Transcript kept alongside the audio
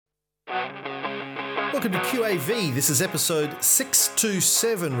Welcome to QAV. This is episode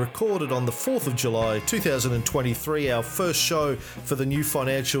 627, recorded on the 4th of July 2023, our first show for the new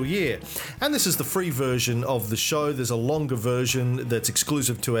financial year. And this is the free version of the show. There's a longer version that's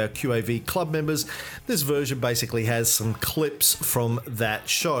exclusive to our QAV Club members. This version basically has some clips from that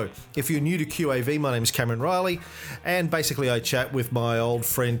show. If you're new to QAV, my name is Cameron Riley, and basically I chat with my old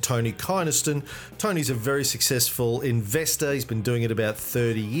friend Tony Kynaston. Tony's a very successful investor. He's been doing it about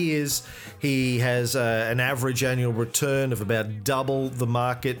 30 years. He has an average annual return of about double the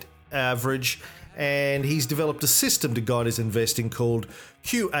market average, and he's developed a system to guide his investing called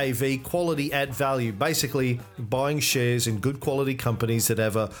QAV, Quality at Value, basically buying shares in good quality companies that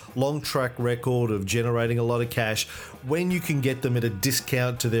have a long track record of generating a lot of cash when you can get them at a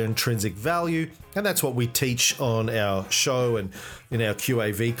discount to their intrinsic value. And that's what we teach on our show and in our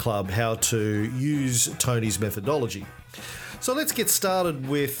QAV Club, how to use Tony's methodology. So let's get started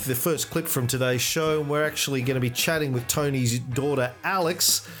with the first clip from today's show. We're actually going to be chatting with Tony's daughter,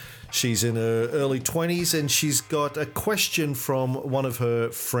 Alex. She's in her early 20s, and she's got a question from one of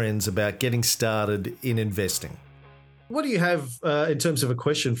her friends about getting started in investing. What do you have in terms of a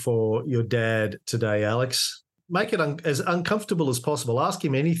question for your dad today, Alex? Make it as uncomfortable as possible. Ask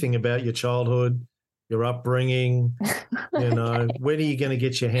him anything about your childhood, your upbringing, when are you going to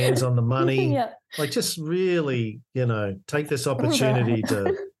get your hands on the money? Yeah. Like, just really, take this opportunity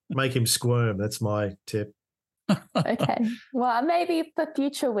to make him squirm. That's my tip. Okay. Well, maybe for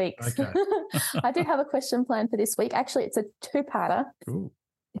future weeks. Okay. I do have a question planned for this week. Actually, it's a two-parter, Ooh.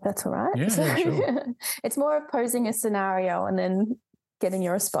 if that's all right. Yeah, sure. It's more of posing a scenario and then getting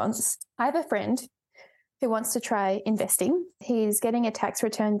your response. I have a friend who wants to try investing. He's getting a tax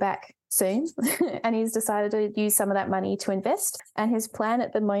return back soon, and he's decided to use some of that money to invest. And his plan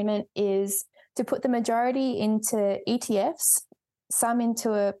at the moment is to put the majority into ETFs, some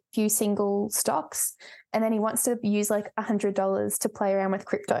into a few single stocks, and then he wants to use like $100 to play around with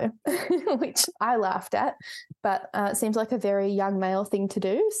crypto, which I laughed at, but it seems like a very young male thing to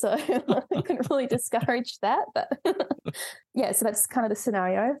do. So I couldn't really discourage that. But yeah, so that's kind of the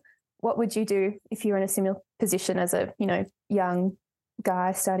scenario. What would you do if you were in a similar position as a, young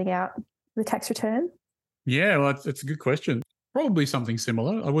guy starting out the tax return? Yeah, well, it's a good question. Probably something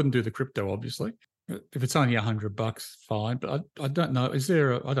similar. I wouldn't do the crypto, obviously. If it's only $100, fine. But I don't know.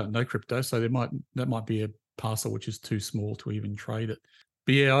 I don't know crypto, so that might be a parcel which is too small to even trade it.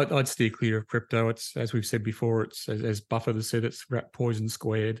 But yeah, I'd steer clear of crypto. It's, as we've said before, it's as Buffett has said, it's rat poison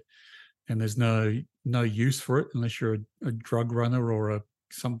squared, and there's no use for it unless you're a drug runner or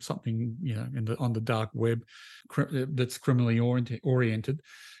something on the dark web that's criminally oriented.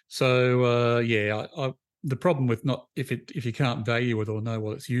 So the problem with not if you can't value it or know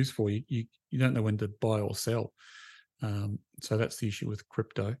what it's used for, you don't know when to buy or sell. So that's the issue with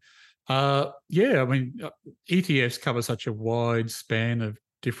crypto. ETFs cover such a wide span of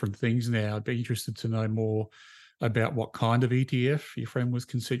different things now. I'd be interested to know more about what kind of ETF your friend was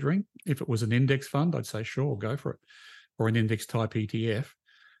considering. If it was an index fund, I'd say sure, go for it, or an index type ETF.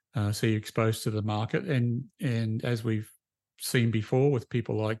 So you're exposed to the market, and as we've seen before with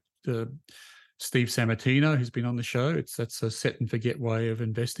people like Steve Sammartino, who's been on the show, that's a set and forget way of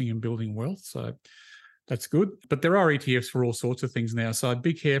investing and building wealth. So that's good. But there are ETFs for all sorts of things now. So I'd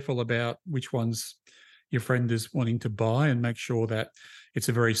be careful about which ones your friend is wanting to buy, and make sure that it's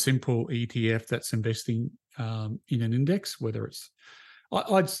a very simple ETF that's investing in an index, whether it's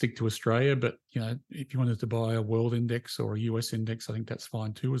I'd stick to Australia, but if you wanted to buy a world index or a US index, I think that's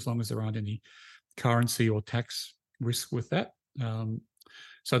fine too, as long as there aren't any currency or tax risk with that.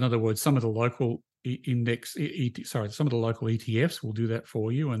 So in other words, some of the local some of the local ETFs will do that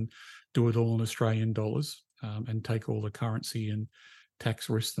for you and do it all in Australian dollars and take all the currency and tax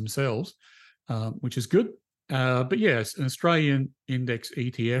risks themselves, which is good. But yes, an Australian index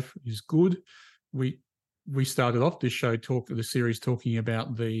ETF is good. We started off this show the series talking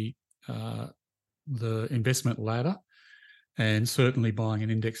about the investment ladder, and certainly buying an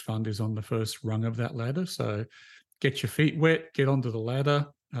index fund is on the first rung of that ladder. So get your feet wet, get onto the ladder,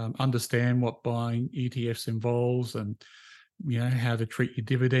 understand what buying ETFs involves, and how to treat your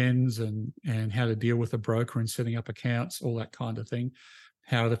dividends and how to deal with a broker and setting up accounts, all that kind of thing,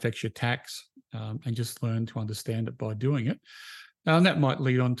 how it affects your tax, and just learn to understand it by doing it. And that might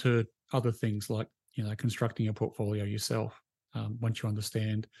lead on to other things like constructing a portfolio yourself once you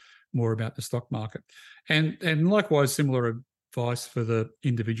understand more about the stock market. And likewise, similar advice for the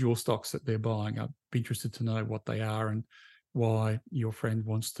individual stocks that they're buying. I'd be interested to know what they are and why your friend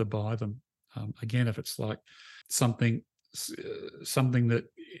wants to buy them. Again, if it's like something that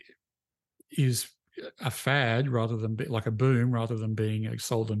is a fad rather than like a boom, rather than being a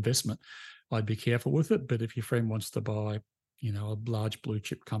sold investment, I'd be careful with it. But if your friend wants to buy, a large blue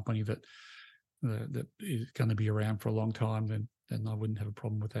chip company that is going to be around for a long time, then I wouldn't have a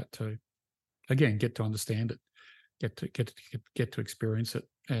problem with that too. Again, get to understand it, get to experience it,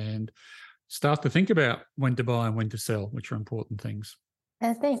 and start to think about when to buy and when to sell, which are important things.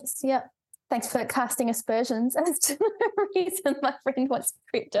 Thanks. Yep. Thanks for casting aspersions as to the reason my friend wants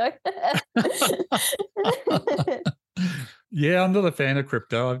crypto. Yeah, I'm not a fan of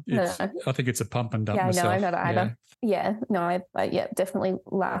crypto. No. I think it's a pump and dump. Yeah, myself. no, I'm not either. Yeah, no, I definitely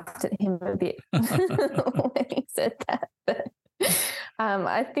laughed at him a bit when he said that. But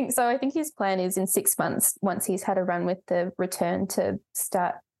I think so. I think his plan is in 6 months, once he's had a run with the return, to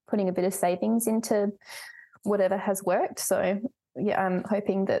start putting a bit of savings into whatever has worked. So yeah, I'm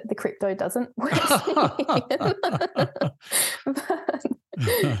hoping that the crypto doesn't work.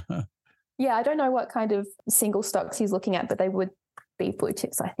 But, yeah, I don't know what kind of single stocks he's looking at, but they would be blue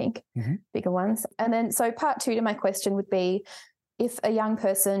chips, I think, bigger ones. And then, so part 2 to my question would be, if a young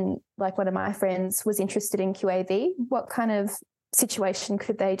person like one of my friends was interested in QAV, what kind of situation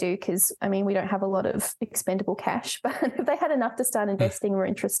could they do? Because, I mean, we don't have a lot of expendable cash, but if they had enough to start investing, were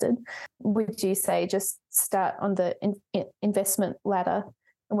interested, would you say just start on the investment ladder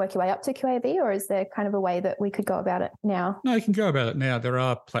and work your way up to QAV, or is there kind of a way that we could go about it now? No, you can go about it now. There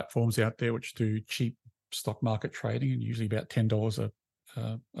are platforms out there which do cheap stock market trading, and usually about $10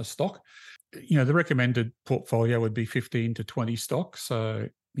 a stock. The recommended portfolio would be 15 to 20 stocks. So,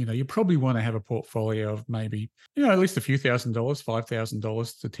 you probably want to have a portfolio of maybe, at least a few $1,000,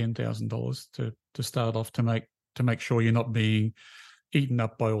 $5,000 to $10,000 to start off, to make sure you're not being eaten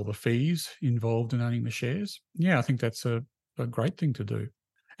up by all the fees involved in owning the shares. Yeah, I think that's a great thing to do.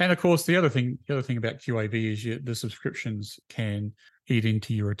 And of course, the other thing about QAV is the subscriptions can eat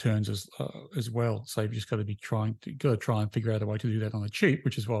into your returns as well. So you've just got to try and figure out a way to do that on the cheap,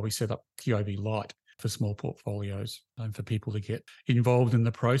 which is why we set up QAV Lite for small portfolios and for people to get involved in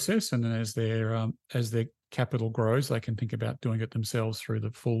the process. And then as their capital grows, they can think about doing it themselves through the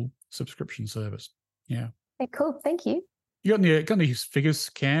full subscription service. Yeah. Okay, cool. Thank you. You got any figures,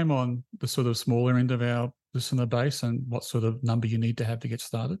 Cam, on the sort of smaller end of our listener base and what sort of number you need to have to get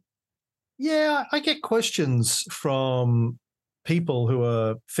started? Yeah, I get questions from people who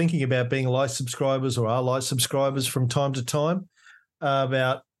are thinking about being Lite subscribers or are Lite subscribers from time to time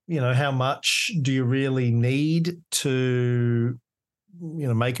about, how much do you really need to,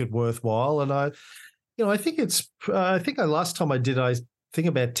 make it worthwhile? And I think last time I did, I think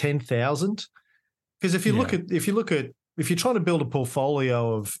about 10,000. Because if you're trying to build a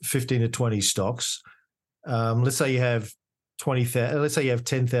portfolio of 15 to 20 stocks, let's say you have 20,000. Let's say you have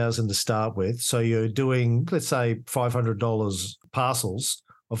 10,000 to start with. So you're doing, let's say, $500 parcels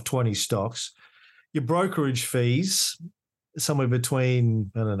of 20 stocks. Your brokerage fees, somewhere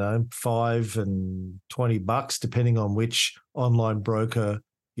between, I don't know, $5 and $20, depending on which online broker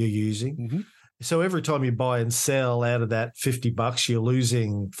you're using. Mm-hmm. So every time you buy and sell out of that $50, you're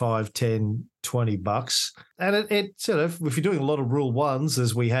losing $5, $10, $20. And it sort of, if you're doing a lot of rule ones,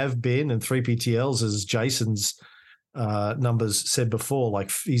 as we have been, and 3PTLs, as Jason's numbers said before,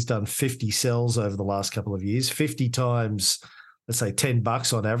 like he's done 50 sells over the last couple of years, 50 times, let's say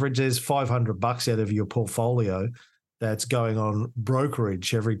 $10 on average. There's $500 out of your portfolio that's going on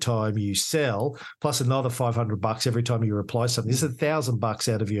brokerage every time you sell, plus another $500 every time you reply something. This is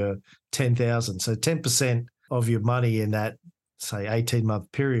 $1,000 out of your 10,000. So 10% of your money in that, say,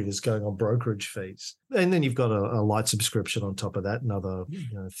 18-month period is going on brokerage fees. And then you've got a Lite subscription on top of that, another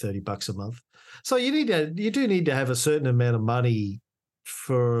 $30 a month. So you do need to have a certain amount of money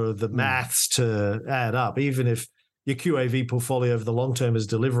for the maths to add up, even if your QAV portfolio over the long term is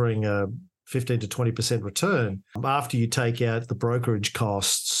delivering a 15 to 20% return. After you take out the brokerage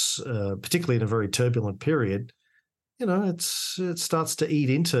costs, particularly in a very turbulent period, it starts to eat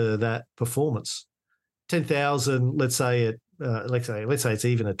into that performance. 10,000, let's say it's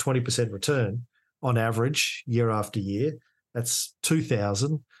even a 20% return on average year after year. That's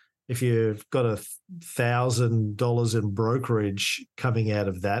 2,000. If you've got $1,000 in brokerage coming out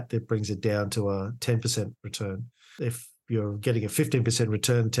of that, that brings it down to a 10% return. If you're getting a 15%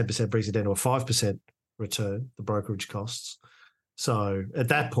 return, 10% brings it down to a 5% return, the brokerage costs. So at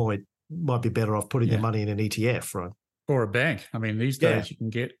that point, might be better off putting your money in an ETF, right? Or a bank. I mean, these days you can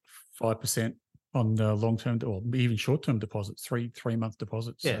get 5% on the long-term or even short-term deposits, three-month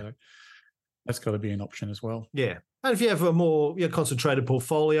deposits. Yeah. So that's got to be an option as well. Yeah. And if you have a more concentrated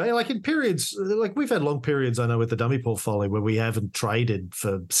portfolio, like in periods, like we've had long periods, I know, with the dummy portfolio where we haven't traded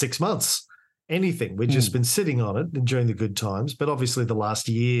for 6 months, anything. We've just been sitting on it during the good times. But obviously the last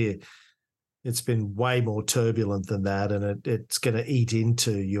year, It's been way more turbulent than that, and it's going to eat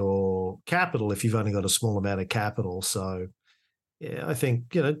into your capital if you've only got a small amount of capital. So, yeah, I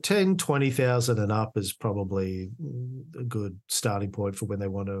think, 10, 20,000 and up is probably a good starting point for when they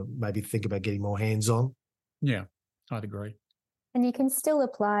want to maybe think about getting more hands-on. Yeah, I'd agree. And you can still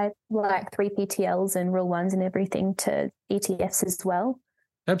apply like 3PTLs and Rule 1s and everything to ETFs as well.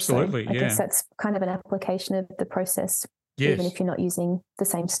 Absolutely, so I guess that's kind of an application of the process, yes. even if you're not using the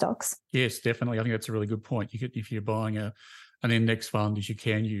same stocks. Yes, definitely. I think that's a really good point. If you're buying an index fund, you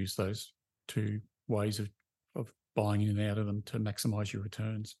can use those two ways of buying in and out of them to maximise your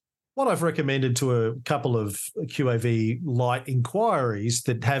returns. What I've recommended to a couple of QAV light inquiries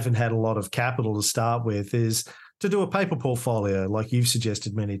that haven't had a lot of capital to start with is to do a paper portfolio, like you've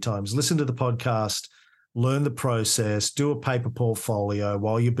suggested many times. Listen to the podcast, learn the process, do a paper portfolio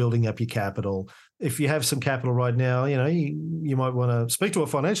while you're building up your capital. If you have some capital right now, you might want to speak to a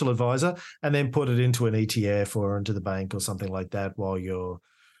financial advisor and then put it into an ETF or into the bank or something like that while you're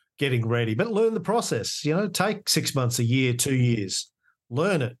getting ready. But learn the process. Take 6 months, a year, 2 years,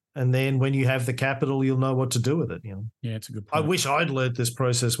 learn it. And then when you have the capital, you'll know what to do with it. Yeah, it's a good point. I wish I'd learned this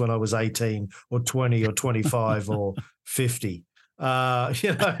process when I was 18 or 20 or 25 or 50. Would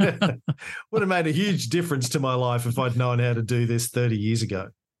have made a huge difference to my life if I'd known how to do this 30 years ago.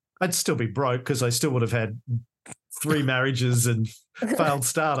 I'd still be broke because I still would have had 3 marriages and failed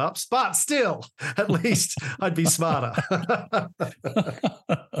startups, but still, at least I'd be smarter.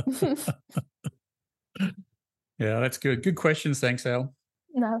 Yeah, that's good. Good questions. Thanks, Al.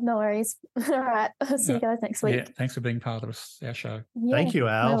 No worries. All right. I'll see you guys next week. Yeah, thanks for being part of our show. Yeah, thank you,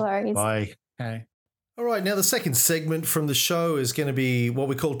 Al. No worries. Bye. Okay. All right, now the second segment from the show is going to be what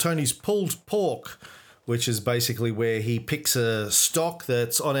we call Tony's Pulled Pork, which is basically where he picks a stock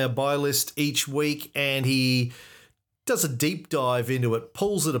that's on our buy list each week and he does a deep dive into it,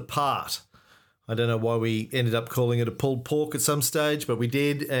 pulls it apart. I don't know why we ended up calling it a pulled pork at some stage, but we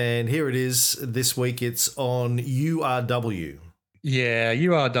did, and here it is. This week it's on URW. Yeah,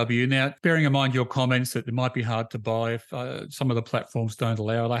 URW. Now, bearing in mind your comments that it might be hard to buy if some of the platforms don't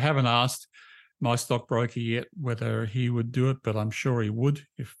allow it, I haven't asked my stockbroker yet whether he would do it, but I'm sure he would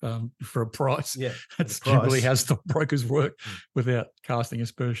if for a price. Yeah, that's generally how stockbrokers work without casting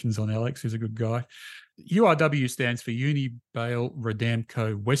aspersions on Alex, who's a good guy. URW stands for Unibail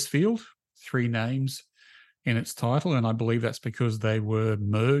Rodamco Westfield, 3 names in its title, and I believe that's because they were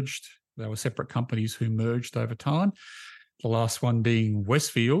merged. They were separate companies who merged over time. The last one being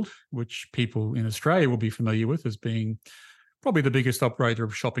Westfield, which people in Australia will be familiar with as being probably the biggest operator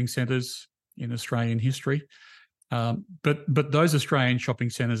of shopping centres in Australian history. But those Australian shopping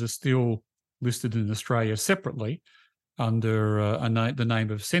centres are still listed in Australia separately under the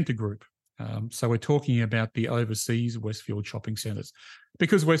name of Scentre Group. So we're talking about the overseas Westfield shopping centres.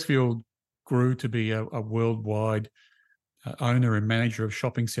 Because Westfield grew to be a worldwide owner and manager of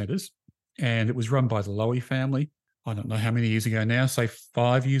shopping centres, and it was run by the Lowy family. I don't know how many years ago now, say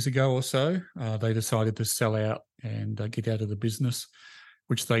 5 years ago or so, they decided to sell out and get out of the business,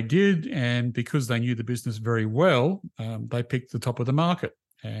 which they did. And because they knew the business very well, they picked the top of the market.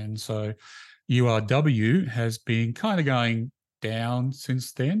 And so URW has been kind of going down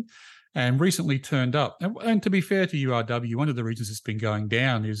since then and recently turned up. And to be fair to URW, one of the reasons it's been going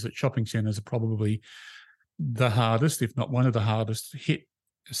down is that shopping centres are probably the hardest, if not one of the hardest hit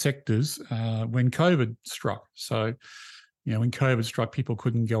sectors when COVID struck. So, when COVID struck, people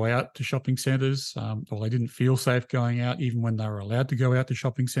couldn't go out to shopping centres or they didn't feel safe going out even when they were allowed to go out to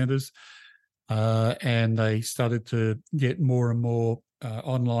shopping centres. And they started to get more and more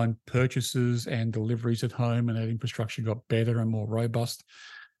online purchases and deliveries at home, and that infrastructure got better and more robust.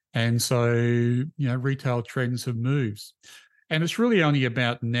 And so, retail trends have moved. And it's really only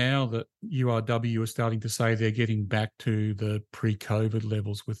about now that URW are starting to say they're getting back to the pre-COVID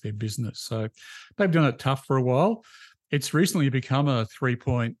levels with their business. So they've done it tough for a while. It's recently become a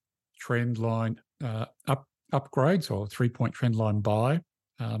 3-point trend line upgrade, so a 3-point trend line buy.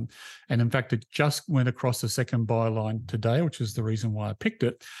 And in fact, it just went across the second buy line today, which is the reason why I picked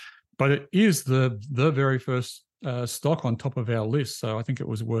it. But it is the very first stock on top of our list. So I think it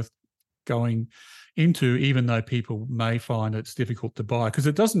was worth going into, even though people may find it's difficult to buy, because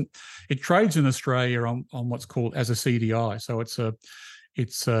it trades in Australia on what's called as a CDI. So I think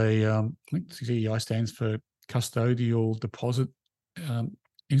CDI stands for custodial deposit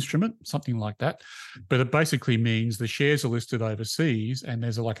instrument, something like that. But it basically means the shares are listed overseas and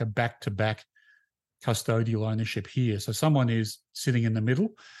there's like a back-to-back custodial ownership here. So someone is sitting in the middle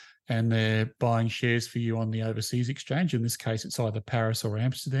and they're buying shares for you on the overseas exchange. In this case, it's either Paris or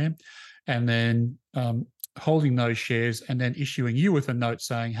Amsterdam. And then holding those shares and then issuing you with a note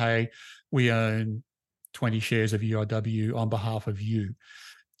saying, hey, we own 20 shares of URW on behalf of you.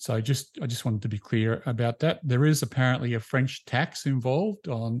 So I just wanted to be clear about that. There is apparently a French tax involved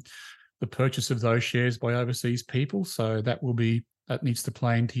on the purchase of those shares by overseas people. So that needs to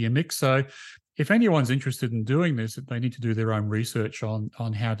play into your mix. So if anyone's interested in doing this, they need to do their own research on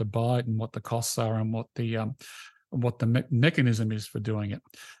how to buy it and what the costs are and what the mechanism is for doing it.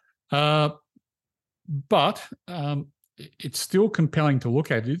 But it's still compelling to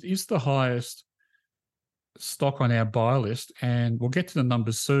look at. It is the highest stock on our buy list, and we'll get to the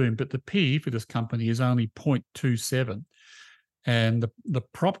numbers soon, but the PE for this company is only 0.27, and the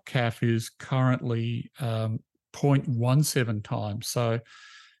prop CAF is currently 0.17 times. So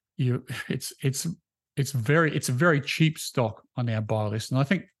it's a very cheap stock on our buy list, and I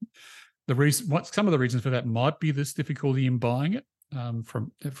think some of the reasons for that might be this difficulty in buying it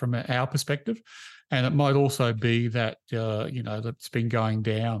from our perspective, and it might also be that that's been going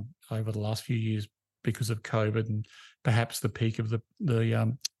down over the last few years because of COVID and perhaps the peak of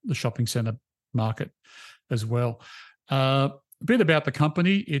the shopping centre market as well. A bit about the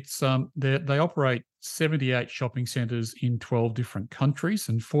company. It's they operate 78 shopping centres in 12 different countries,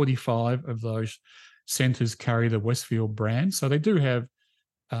 and 45 of those centres carry the Westfield brand. So they do have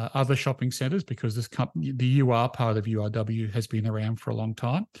other shopping centres because this company, the UR part of URW, has been around for a long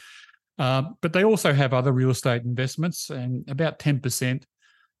time. But they also have other real estate investments, and about 10%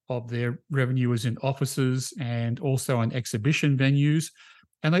 of their revenue is in offices and also in exhibition venues.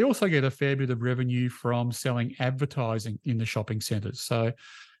 And they also get a fair bit of revenue from selling advertising in the shopping centres. So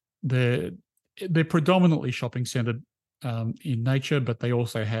they're predominantly shopping centred in nature, but they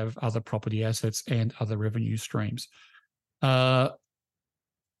also have other property assets and other revenue streams. The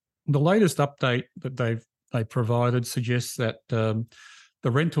latest update that they provided suggests that the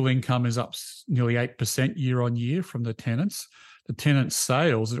rental income is up nearly 8% year on year from the tenants. The tenant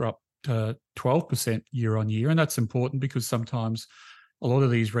sales are up 12% year on year, and that's important because sometimes a lot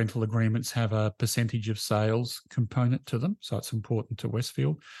of these rental agreements have a percentage of sales component to them, so it's important to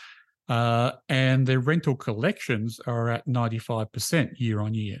Westfield. And their rental collections are at 95% year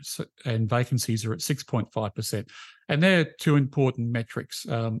on year, and vacancies are at 6.5%. And they're two important metrics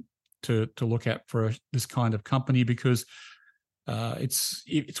to look at for this kind of company, because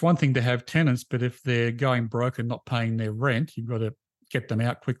it's one thing to have tenants, but if they're going broke and not paying their rent, you've got to get them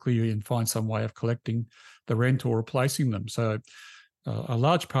out quickly and find some way of collecting the rent or replacing them. So a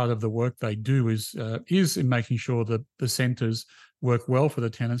large part of the work they do is in making sure that the centres work well for the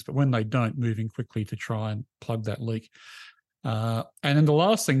tenants, but when they don't, moving quickly to try and plug that leak. And then the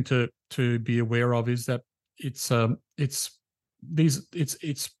last thing to be aware of is that it's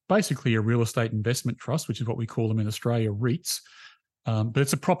basically a real estate investment trust, which is what we call them in Australia, REITs. But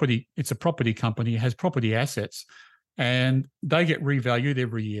it's a property company. It has property assets, and they get revalued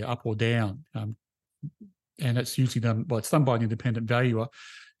every year, up or down. And it's usually done by an independent valuer,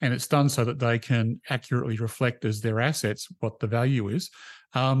 and it's done so that they can accurately reflect as their assets what the value is.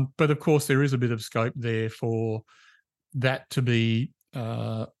 But of course, there is a bit of scope there for that to be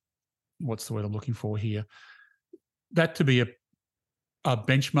what's the word I'm looking for here? That to be a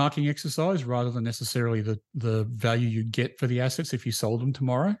benchmarking exercise rather than necessarily the value you get for the assets if you sold them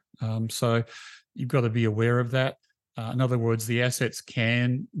tomorrow. So you've got to be aware of that. In other words, the assets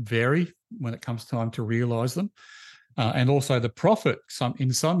can vary when it comes time to realise them. And also the profit,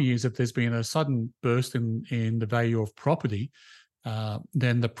 in some years, if there's been a sudden burst in the value of property,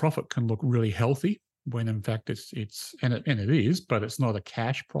 then the profit can look really healthy when in fact it is, but it's not a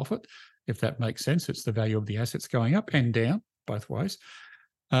cash profit, if that makes sense. It's the value of the assets going up and down both ways.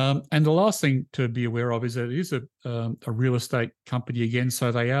 And the last thing to be aware of is that it is a real estate company again.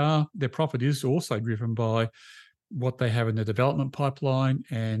 So their profit is also driven by what they have in the development pipeline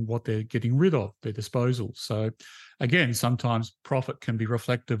and what they're getting rid of, their disposals. So again, sometimes profit can be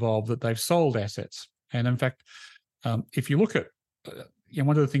reflective of that they've sold assets. And in fact, if you look at,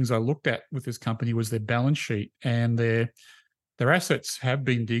 one of the things I looked at with this company was their balance sheet, and their assets have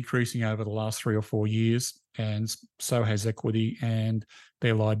been decreasing over the last 3 or 4 years, and so has equity and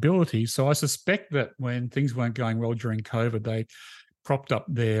their liabilities. So I suspect that when things weren't going well during COVID, they propped up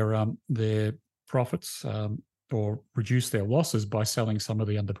their profits or reduced their losses by selling some of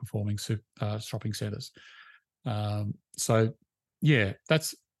the underperforming shopping centres. So yeah,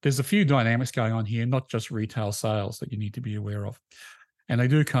 there's a few dynamics going on here, not just retail sales, that you need to be aware of. And they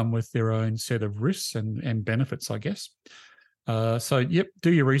do come with their own set of risks and benefits, I guess. So, yep,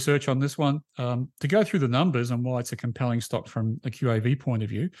 do your research on this one. To go through the numbers and why it's a compelling stock from a QAV point of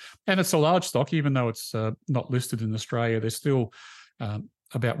view, and it's a large stock, even though it's not listed in Australia, there's still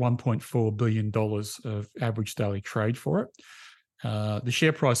about $1.4 billion of average daily trade for it. The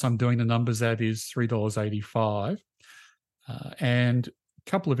share price I'm doing the numbers at is $3.85. And a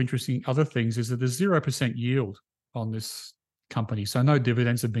couple of interesting other things is that there's 0% yield on this company. So no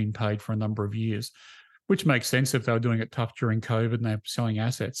dividends have been paid for a number of years, which makes sense if they were doing it tough during COVID and they're selling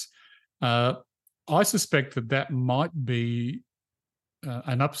assets. I suspect that might be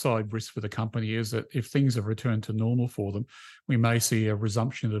an upside risk for the company, is that if things have returned to normal for them, we may see a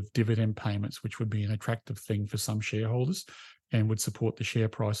resumption of dividend payments, which would be an attractive thing for some shareholders and would support the share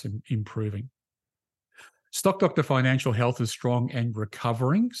price improving. Stock Doctor Financial Health is strong and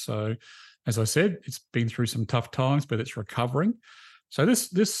recovering. So, as I said, it's been through some tough times, but it's recovering. So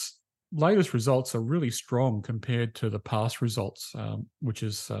this latest results are really strong compared to the past results, which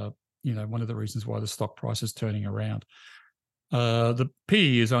is one of the reasons why the stock price is turning around. The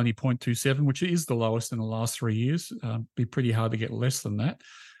PE is only 0.27, which is the lowest in the last 3 years. Be pretty hard to get less than that.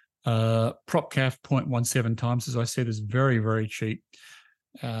 PropCAF 0.17 times, as I said, is very, very cheap,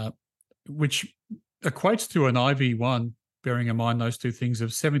 which equates to an IV1, bearing in mind those two things,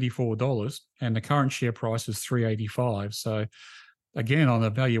 of $74, and the current share price is $3.85. So again, on a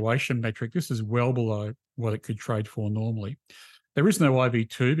valuation metric, this is well below what it could trade for normally. There is no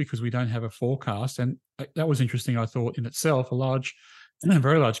IV2 because we don't have a forecast. And that was interesting, I thought, in itself. A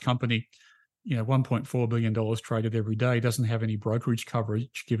very large company, $1.4 billion traded every day, doesn't have any brokerage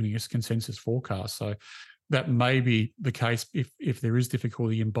coverage giving us consensus forecast. So that may be the case if there is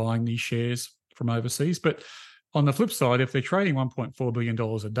difficulty in buying these shares from overseas. But on the flip side, if they're trading $1.4 billion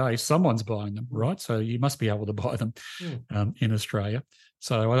a day, someone's buying them, right? So you must be able to buy them in Australia.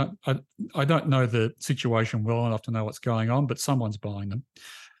 So I don't know the situation well enough to know what's going on, but someone's buying them.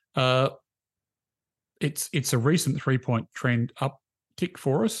 It's a recent 3-point trend uptick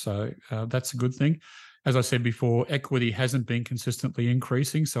for us, so that's a good thing. As I said before, equity hasn't been consistently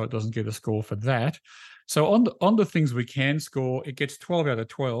increasing, so it doesn't get a score for that. So on the things we can score, it gets 12 out of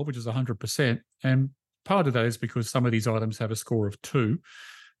 12, which is 100%. And part of that is because some of these items have a score of 2.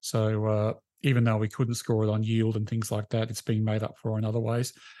 So even though we couldn't score it on yield and things like that, it's being made up for in other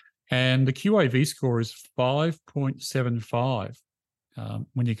ways. And the QAV score is 5.75.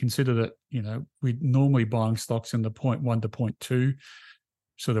 When you consider that, we're normally buying stocks in the 0.1 to 0.2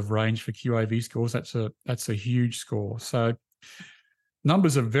 sort of range for QAV scores, that's a huge score. So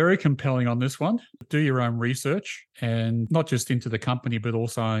numbers are very compelling on this one. Do your own research, and not just into the company, but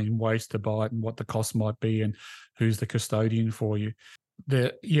also in ways to buy it and what the cost might be and who's the custodian for you.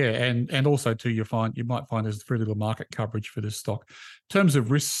 And also too, you might find there's very little market coverage for this stock. In terms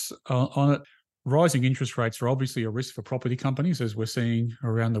of risks on it, rising interest rates are obviously a risk for property companies, as we're seeing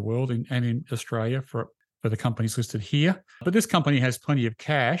around the world and in Australia for the companies listed here. But this company has plenty of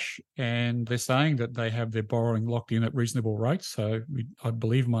cash, and they're saying that they have their borrowing locked in at reasonable rates. So I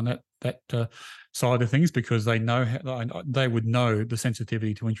believe them on that side of things, because they would know the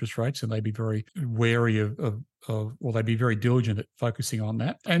sensitivity to interest rates, and they'd be very wary or they'd be very diligent at focusing on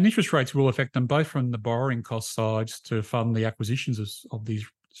that. And interest rates will affect them both from the borrowing cost sides to fund the acquisitions of these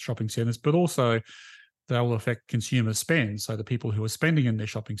shopping centres, but also they will affect consumer spend. So the people who are spending in their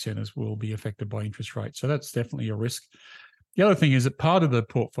shopping centres will be affected by interest rates. So that's definitely a risk. The other thing is that part of the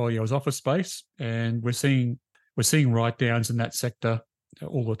portfolio is office space, and we're seeing write-downs in that sector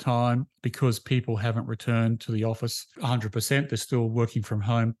all the time because people haven't returned to the office 100%. They're still working from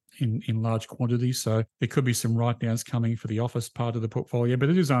home in large quantities. So there could be some write-downs coming for the office part of the portfolio, but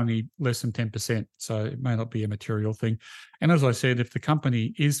it is only less than 10%. So it may not be a material thing. And as I said, if the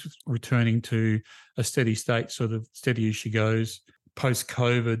company is returning to a steady state, sort of steady as she goes,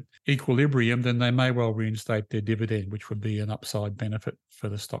 post-COVID equilibrium, then they may well reinstate their dividend, which would be an upside benefit for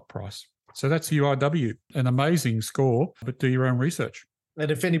the stock price. So that's URW, an amazing score, but do your own research. And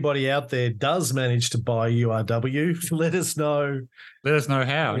if anybody out there does manage to buy URW, let us know. Let us know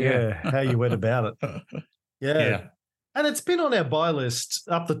how. Yeah. How you went about it. Yeah. And it's been on our buy list,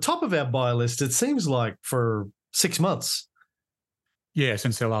 up the top of our buy list, it seems like, for 6 months. Yeah,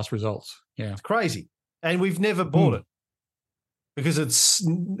 since their last results. Yeah. It's crazy. And we've never bought it because it's...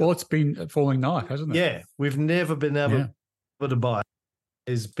 Well, it's been a falling knife, hasn't it? Yeah. We've never been able to buy it.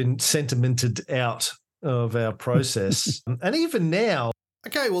 It's been sentimented out of our process. And even now...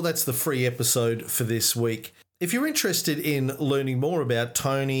 Okay, well, that's the free episode for this week. If you're interested in learning more about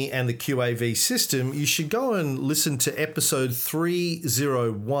Tony and the QAV system, you should go and listen to episode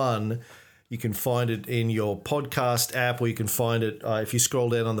 301. You can find it in your podcast app, or you can find it if you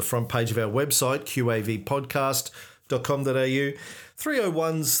scroll down on the front page of our website,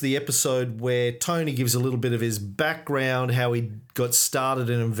 301's the episode where Tony gives a little bit of his background, how he got started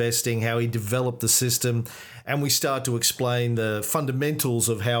in investing, how he developed the system, and we start to explain the fundamentals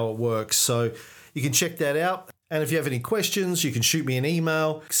of how it works. So you can check that out. And if you have any questions, you can shoot me an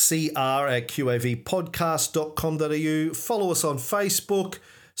email, cr@qavpodcast.com.au. Follow us on Facebook,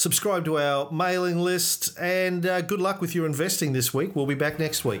 subscribe to our mailing list, and good luck with your investing this week. We'll be back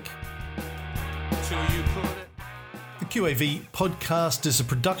next week. The QAV podcast is a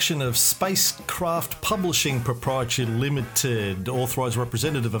production of Spacecraft Publishing Proprietary Limited, authorised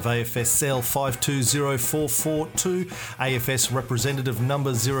representative of AFSL 520442, AFS representative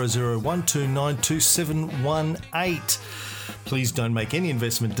number 0012922718. Please don't make any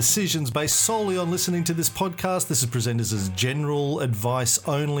investment decisions based solely on listening to this podcast. This is presented as general advice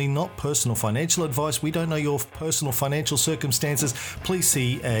only, not personal financial advice. We don't know your personal financial circumstances. Please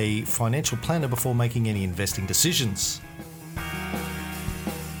see a financial planner before making any investing decisions.